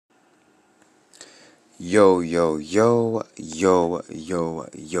Yo, yo, yo, yo, yo,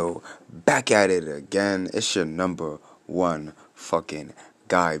 yo. Back at it again. It's your number one fucking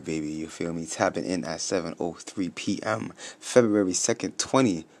guy, baby. You feel me? Tapping in at 7:03 p.m. February 2nd,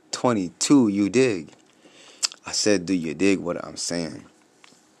 2022. You dig? I said, do you dig what I'm saying?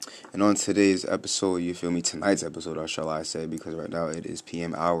 And on today's episode, you feel me? Tonight's episode, or shall I say, because right now it is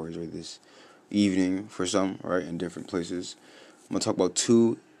PM hours or this evening for some, right? In different places. I'm going to talk about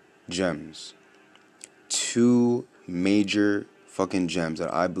two gems. Two major fucking gems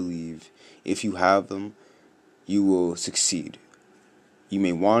that I believe if you have them, you will succeed. You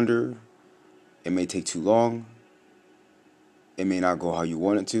may wander, it may take too long, it may not go how you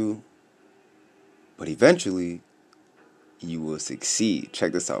want it to, but eventually you will succeed.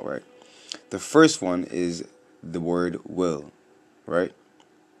 Check this out, right? The first one is the word will, right?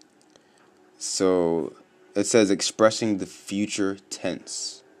 So it says expressing the future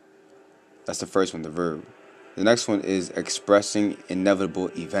tense. That's the first one, the verb. The next one is expressing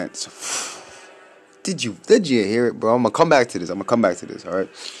inevitable events. Did you hear it, bro? I'm gonna come back to this, alright?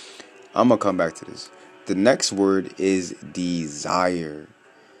 I'm gonna come back to this. The next word is desire.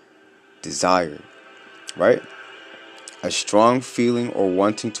 Desire, right? A strong feeling or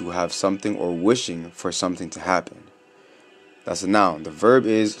wanting to have something or wishing for something to happen. That's a noun. The verb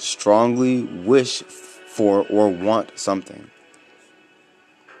is strongly wish for or want something.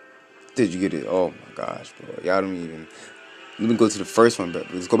 Did you get it? Oh my gosh, bro. Y'all don't even. Let me go to the first one, but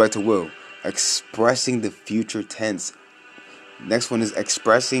let's go back to will. Expressing the future tense. Next one is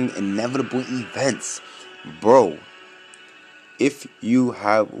expressing inevitable events. Bro, if you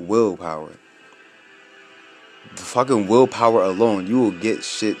have willpower, the fucking willpower alone, you will get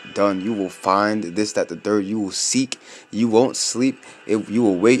shit done. You will find this, that, the third. You will seek. You won't sleep. It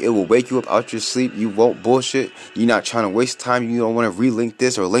will wake you up out your sleep. You won't bullshit. You're not trying to waste time. You don't want to relink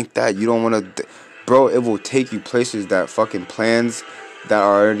this or link that. You don't want to, bro. It will take you places that fucking plans that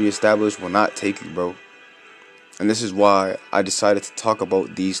are already established will not take you, bro. And this is why I decided to talk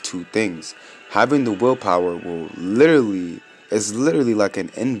about these two things. Having the willpower will it's literally like an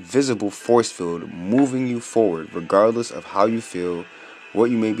invisible force field moving you forward, regardless of how you feel,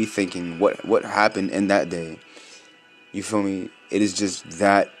 what you may be thinking, what happened in that day. You feel me? It is just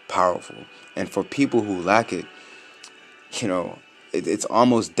that powerful. And for people who lack it, it's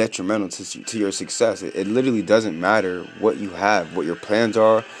almost detrimental to your success. It literally doesn't matter what you have, what your plans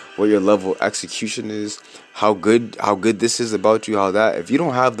are, what your level of execution is, how good this is about you, how that. If you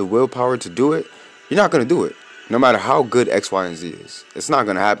don't have the willpower to do it, you're not going to do it. No matter how good X, Y, and Z is. It's not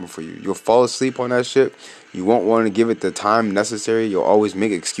going to happen for you. You'll fall asleep on that shit. You won't want to give it the time necessary. You'll always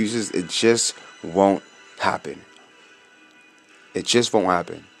make excuses. It just won't happen. It just won't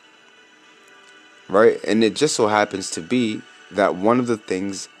happen. Right? And it just so happens to be that one of the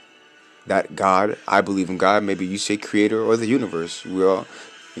things that God, I believe in God, maybe you say creator or the universe. We all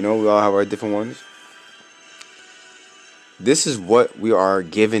have our different ones. This is what we are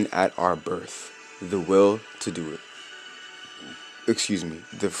given at our birth. The will to do it.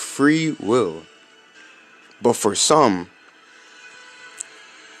 The free will. But for some,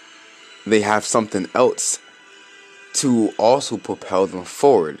 they have something else to also propel them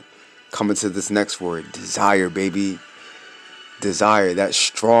forward. Coming to this next word, desire, baby. Desire, that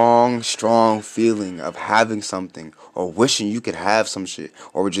strong feeling of having something or wishing you could have some shit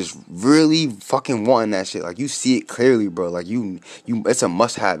or just really fucking wanting that shit. Like you see it clearly, bro. Like you it's a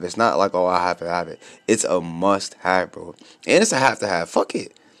must have. It's not like, oh, I have to have it. It's a must have, bro. And it's a have to have. Fuck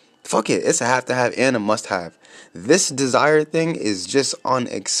it. It's a have to have and a must have. This desire thing is just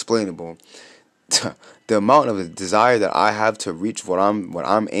unexplainable. The amount of desire that I have to reach what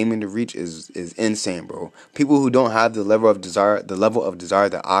I'm aiming to reach is insane, bro. People who don't have the level of desire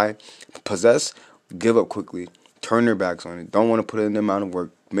that I possess, give up quickly, turn their backs on it, don't want to put in the amount of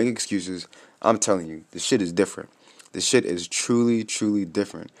work, make excuses. I'm telling you, this shit is different. This shit is truly, truly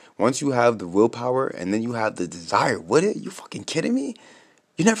different. Once you have the willpower and then you have the desire, you fucking kidding me?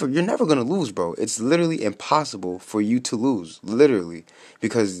 You're never gonna lose, bro. It's literally impossible for you to lose, literally,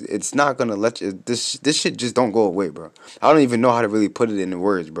 because it's not gonna let you. This shit just don't go away, bro. I don't even know how to really put it into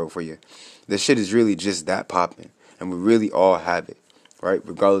words, bro. For you, this shit is really just that popping, and we really all have it, right?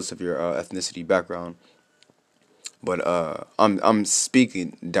 Regardless of your ethnicity, background. But I'm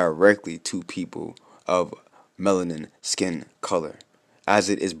speaking directly to people of melanin skin color, as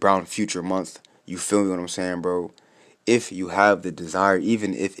it is Brown Future Month. You feel me? What I'm saying, bro? If you have the desire,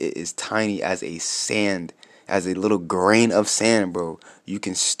 even if it is tiny as a little grain of sand, bro, you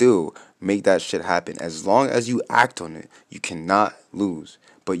can still make that shit happen. As long as you act on it, you cannot lose.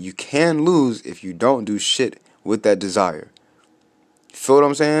 But you can lose if you don't do shit with that desire. Feel what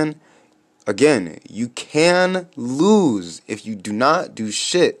I'm saying? Again, you can lose if you do not do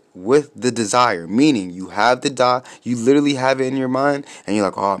shit with the desire. Meaning, you have you literally have it in your mind, and you're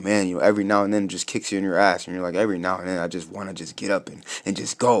like, oh man, every now and then it just kicks you in your ass, and you're like, every now and then I just want to just get up and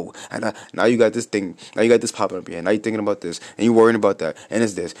just go. And now you got this thing, now you got this popping up here, now you're thinking about this, and you're worrying about that, and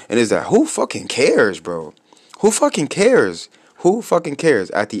it's this, and it's that. Who fucking cares, bro? Who fucking cares? Who fucking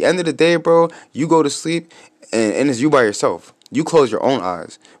cares? At the end of the day, bro, you go to sleep, and it's you by yourself. You close your own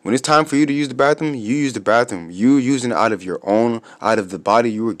eyes. When it's time for you to use the bathroom, you use the bathroom. You using it out of the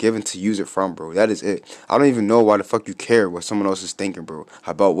body you were given to use it from, bro. That is it. I don't even know why the fuck you care what someone else is thinking, bro,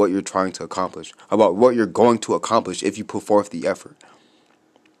 about what you're trying to accomplish, about what you're going to accomplish if you put forth the effort.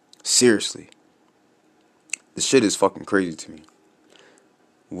 Seriously. This shit is fucking crazy to me.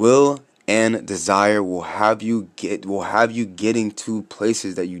 Will and desire will have you getting to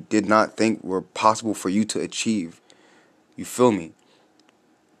places that you did not think were possible for you to achieve. You feel me?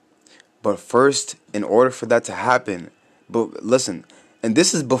 But first, in order for that to happen, but listen, and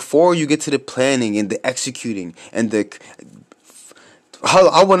this is before you get to the planning and the executing and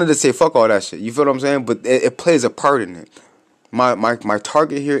I wanted to say fuck all that shit. You feel what I'm saying? But it plays a part in it. My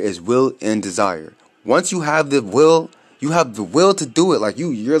target here is will and desire. Once you have the will, you have the will to do it. Like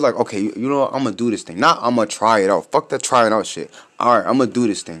you're like, okay, you know what? I'm gonna do this thing. Not I'm gonna try it out. Fuck that trying out shit. All right, I'm gonna do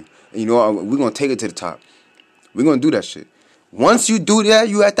this thing. And you know what? We're gonna take it to the top. We're gonna do that shit. Once you do that,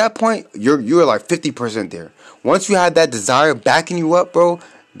 you at that point, you're like 50% there. Once you have that desire backing you up, bro,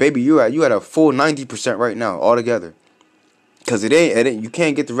 baby, you at a full 90% right now altogether. Cause it ain't you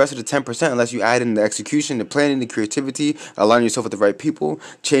can't get the rest of the 10% unless you add in the execution, the planning, the creativity, aligning yourself with the right people,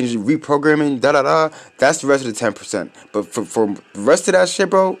 changing, reprogramming, That's the rest of the 10%. But for the rest of that shit,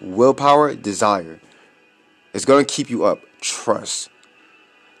 bro, willpower, desire, it's gonna keep you up. Trust.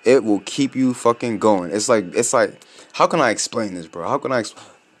 It will keep you fucking going. It's like, how can I explain this, bro?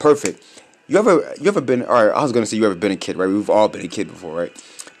 Perfect. You ever been, alright, I was gonna say you ever been a kid, right? We've all been a kid before, right?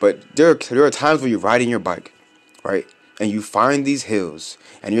 But there are times where you're riding your bike, right? And you find these hills,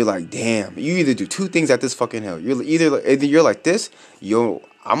 and you're like, damn, you either do two things at this fucking hill. You're either you're like this, yo,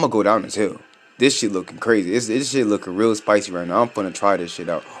 I'm gonna go down this hill. This shit looking crazy. This shit looking real spicy right now. I'm gonna try this shit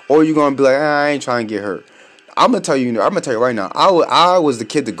out. Or you're gonna be like, I ain't trying to get hurt. I'm gonna tell you right now. I was the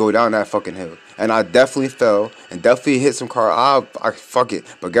kid to go down that fucking hill, and I definitely fell and definitely hit some car. I fuck it,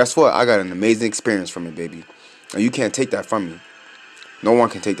 but guess what? I got an amazing experience from it, baby, and you can't take that from me. No one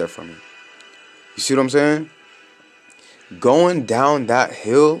can take that from me. You see what I'm saying? Going down that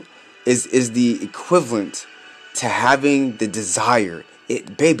hill is the equivalent to having the desire.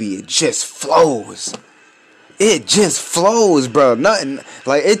 It just flows. It just flows, bro. Nothing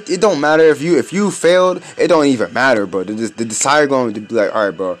like it don't matter if you failed. It don't even matter, bro. The desire going to be like, all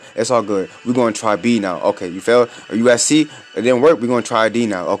right, bro, it's all good. We're going to try B now. Okay, you failed. Are you at C? It didn't work. We're going to try D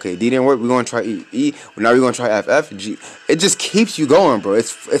now. Okay, D didn't work. We're going to try E. Now we're going to try F, G. It just keeps you going, bro.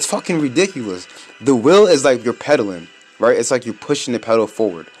 It's fucking ridiculous. The will is like you're pedaling, right? It's like you're pushing the pedal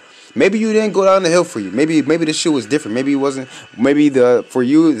forward. Maybe you didn't go down the hill for you. Maybe the shit was different. Maybe it wasn't. Maybe for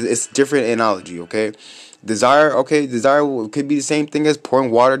you it's different analogy. Okay. Desire could be the same thing as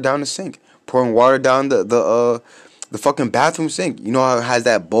pouring water down the sink, pouring water down the fucking bathroom sink. You know how it has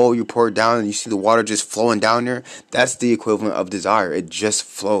that bowl you pour it down and you see the water just flowing down there? That's the equivalent of desire. It just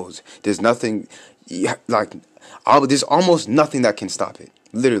flows. There's nothing, there's almost nothing that can stop it.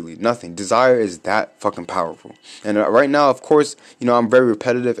 Literally nothing. Desire is that fucking powerful. And right now, of course, I'm very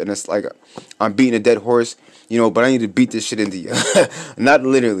repetitive, and it's like I'm beating a dead horse. But I need to beat this shit into you. Not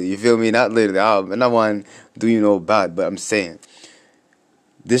literally, you feel me? Not literally. I'm not wanting to do you no bad, but I'm saying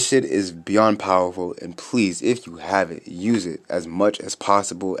this shit is beyond powerful. And please, if you have it, use it as much as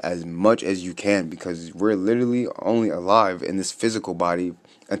possible, as much as you can, because we're literally only alive in this physical body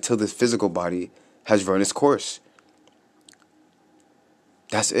until this physical body has run its course.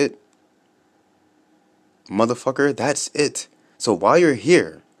 That's it. Motherfucker, that's it. So while you're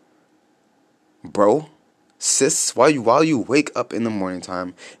here, bro, sis, while you wake up in the morning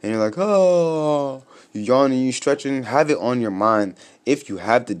time and you're like, oh, you yawning, you stretching, have it on your mind if you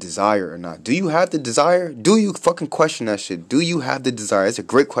have the desire or not. Do you have the desire? Do you fucking question that shit? Do you have the desire? It's a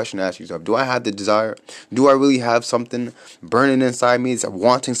great question to ask yourself. Do I have the desire? Do I really have something burning inside me? Is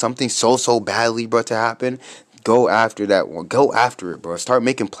wanting something so badly, bro, to happen? Go after that one. Go after it, bro. Start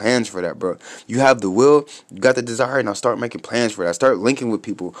making plans for that, bro. You have the will, you got the desire. Now start making plans for that. Start linking with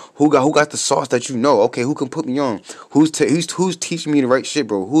people who got the sauce that you know. Okay, who can put me on? Who's teaching me the right shit,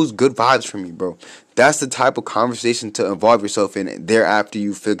 bro? Who's good vibes for me, bro? That's the type of conversation to involve yourself in thereafter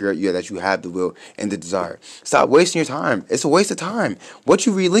you figure out that you have the will and the desire. Stop wasting your time. It's a waste of time. What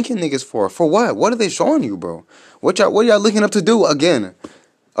you relinking niggas for? For what? What are they showing you, bro? What y'all linking up to do again?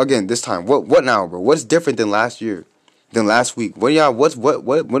 Again, this time. What now, bro? What's different than last year? Than last week? What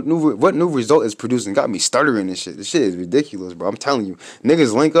new result is producing? Got me stuttering and shit. This shit is ridiculous, bro. I'm telling you.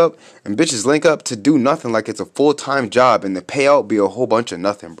 Niggas link up and bitches link up to do nothing like it's a full-time job, and the payout be a whole bunch of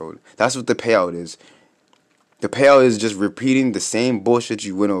nothing, bro. That's what the payout is. The payout is just repeating the same bullshit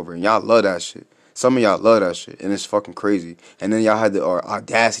you went over, and y'all love that shit. Some of y'all love that shit, and it's fucking crazy. And then y'all had the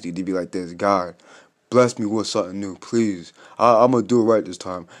audacity to be like this, God, bless me with something new, please. I'm gonna do it right this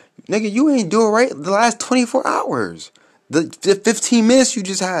time. Nigga, you ain't do it right the last 24 hours. The 15 minutes you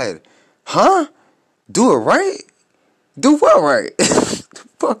just had. Huh? Do it right? Do what right?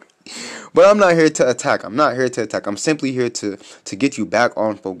 Fuck. But I'm not here to attack. I'm simply here to get you back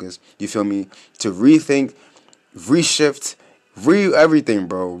on focus. You feel me? To rethink, reshift, everything,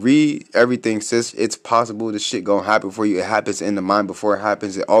 bro. Everything, sis. It's possible this shit gonna happen for you. It happens in the mind before it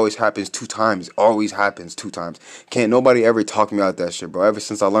happens. It always happens 2 times. It always happens 2 times. Can't nobody ever talk me out that shit, bro. Ever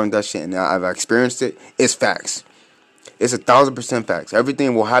since I learned that shit and I've experienced it, it's facts. It's 1,000% facts.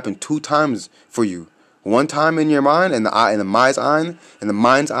 Everything will happen 2 times for you. One time in your mind, in the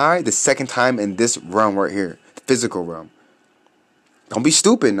mind's eye. The second time in this realm right here, the physical realm. Don't be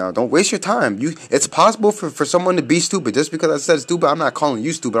stupid now. Don't waste your time. It's possible for someone to be stupid. Just because I said stupid, I'm not calling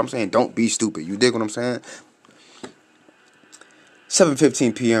you stupid. I'm saying don't be stupid. You dig what I'm saying?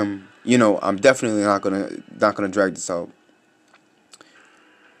 7:15 p.m. You know, I'm definitely not gonna drag this out.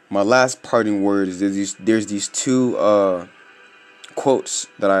 My last parting word is there's these 2 quotes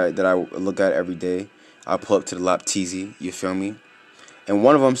that I look at every day. I pull up to the lap teasy, you feel me? And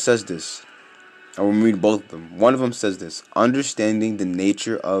one of them says this. I will read both of them. One of them says this: understanding the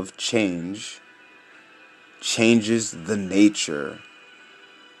nature of change changes the nature.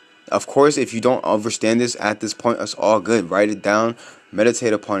 Of course, if you don't understand this at this point, it's all good. Write it down,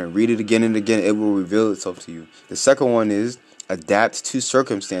 meditate upon it, read it again and again. It will reveal itself to you. The second one is adapt to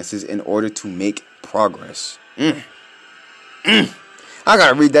circumstances in order to make progress. I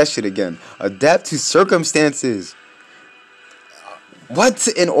gotta read that shit again. Adapt to circumstances. What?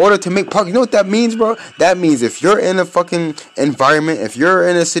 In order to make progress? You know what that means, bro? That means if you're in a fucking environment, if you're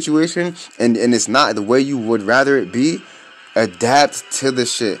in a situation and it's not the way you would rather it be, adapt to the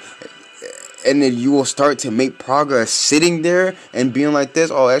shit. And then you will start to make progress. Sitting there and being like this,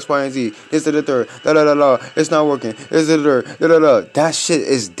 oh, X, Y, and Z, this, da, da, da, da, da, da, da, it's not working, this, da, da, da, da, da. That shit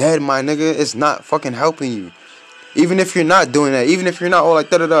is dead, my nigga. It's not fucking helping you. Even if you're not doing that, even if you're not all like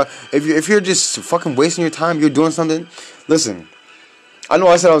da da da, if you're just fucking wasting your time, you're doing something. Listen, I know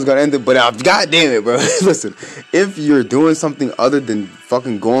I said I was gonna end it, but god damn it, bro. Listen, if you're doing something other than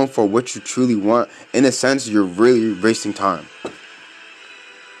fucking going for what you truly want, in a sense, you're really wasting time.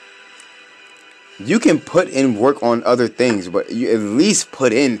 You can put in work on other things, but you at least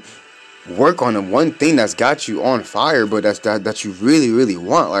put in work on the one thing that's got you on fire, but that you really, really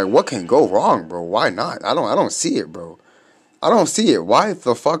want. Like, what can go wrong, bro? Why not? I don't see it, bro. I don't see it. Why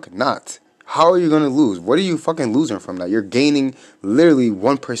the fuck not? How are you gonna lose? What are you fucking losing from that? You're gaining literally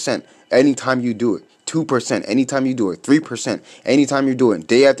 1% anytime you do it. 2% anytime you do it. 3% anytime you do it.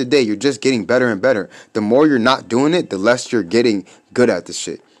 Day after day, you're just getting better and better. The more you're not doing it, the less you're getting good at this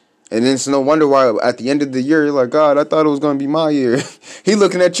shit. And then it's no wonder why at the end of the year, you're like, God, I thought it was going to be my year. He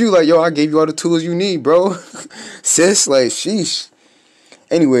looking at you like, yo, I gave you all the tools you need, bro. Sis, like, sheesh.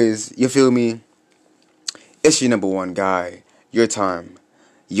 Anyways, you feel me? It's your number one guy. Your time.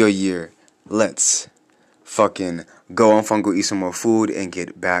 Your year. Let's fucking go. I'm gonna go eat some more food and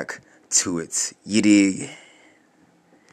get back to it. You dig?